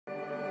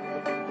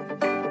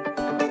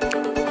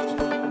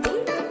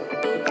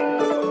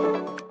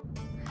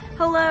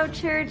Hello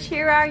church,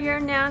 here are your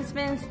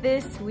announcements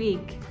this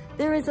week.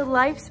 There is a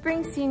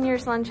LifeSpring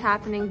Seniors Lunch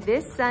happening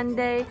this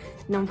Sunday,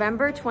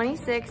 November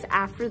 26th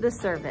after the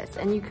service,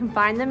 and you can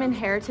find them in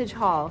Heritage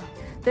Hall.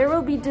 There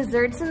will be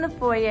desserts in the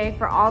foyer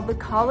for all the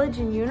college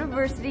and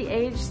university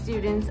age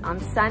students on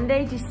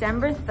Sunday,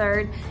 December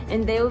 3rd,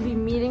 and they will be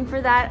meeting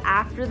for that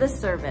after the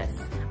service.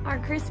 Our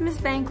Christmas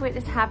banquet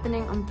is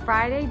happening on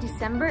Friday,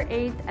 December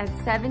 8th at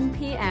 7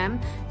 p.m.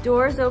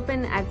 Doors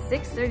open at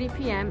 6:30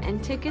 p.m.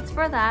 and tickets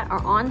for that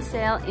are on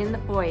sale in the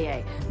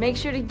foyer. Make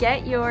sure to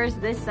get yours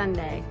this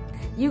Sunday.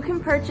 You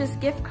can purchase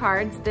gift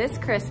cards this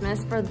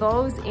Christmas for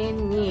those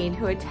in need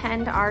who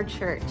attend our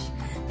church.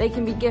 They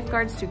can be gift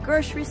cards to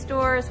grocery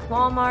stores,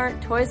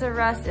 Walmart, Toys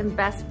R Us, and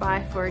Best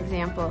Buy, for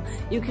example.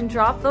 You can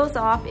drop those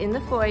off in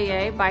the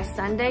foyer by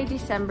Sunday,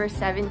 December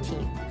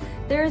 17th.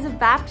 There is a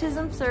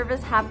baptism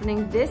service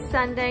happening this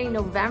Sunday,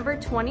 November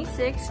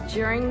 26th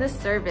during the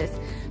service.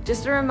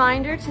 Just a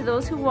reminder to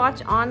those who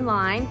watch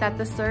online that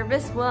the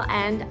service will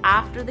end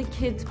after the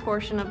kids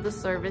portion of the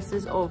service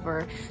is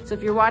over. So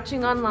if you're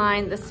watching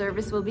online, the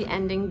service will be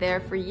ending there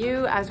for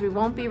you as we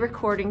won't be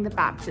recording the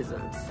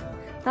baptisms.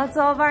 That's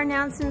all of our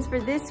announcements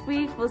for this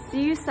week. We'll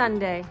see you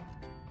Sunday.